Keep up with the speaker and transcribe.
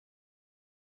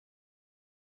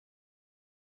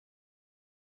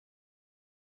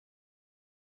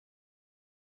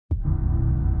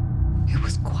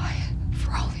was quiet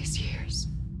for all these years.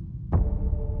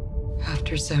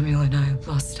 After Samuel and I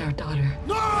lost our daughter,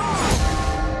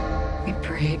 we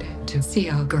prayed to see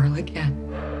our girl again.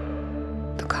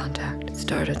 The contact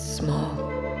started small,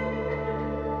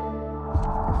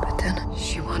 but then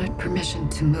she wanted permission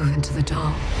to move into the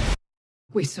doll.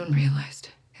 We soon realized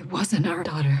it wasn't our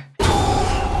daughter,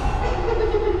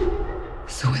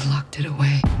 so we locked it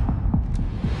away.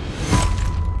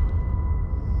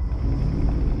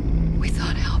 We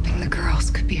thought helping the girls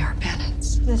could be our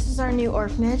penance. This is our new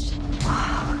orphanage.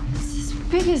 Wow, it's as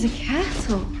big as a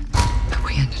castle. But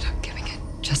we ended up giving it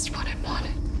just what it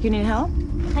wanted. You need help?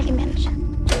 I can manage.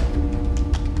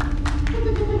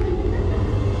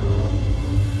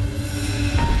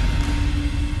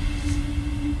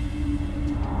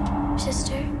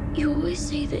 Sister, you always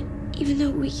say that even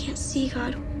though we can't see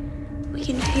God, we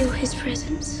can feel His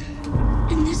presence.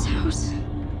 In this house,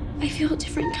 I feel a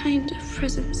different kind of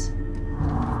presence.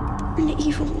 An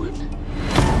evil one.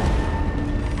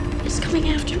 It's coming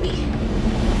after me.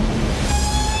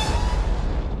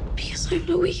 Because I'm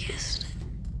the weakest.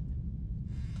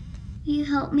 Will you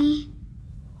help me?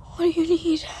 What do you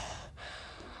need?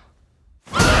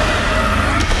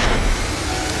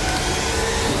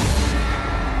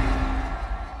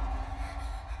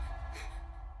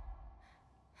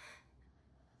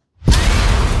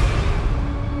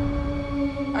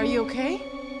 Are you okay?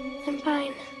 I'm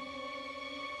fine.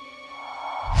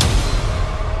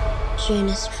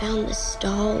 Janice found this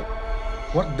doll.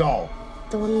 What doll?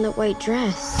 The one in the white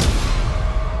dress.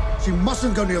 She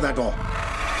mustn't go near that doll.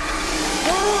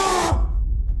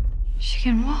 She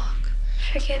can walk.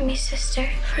 Forgive me, sister,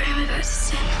 for I'm about to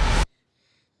sin.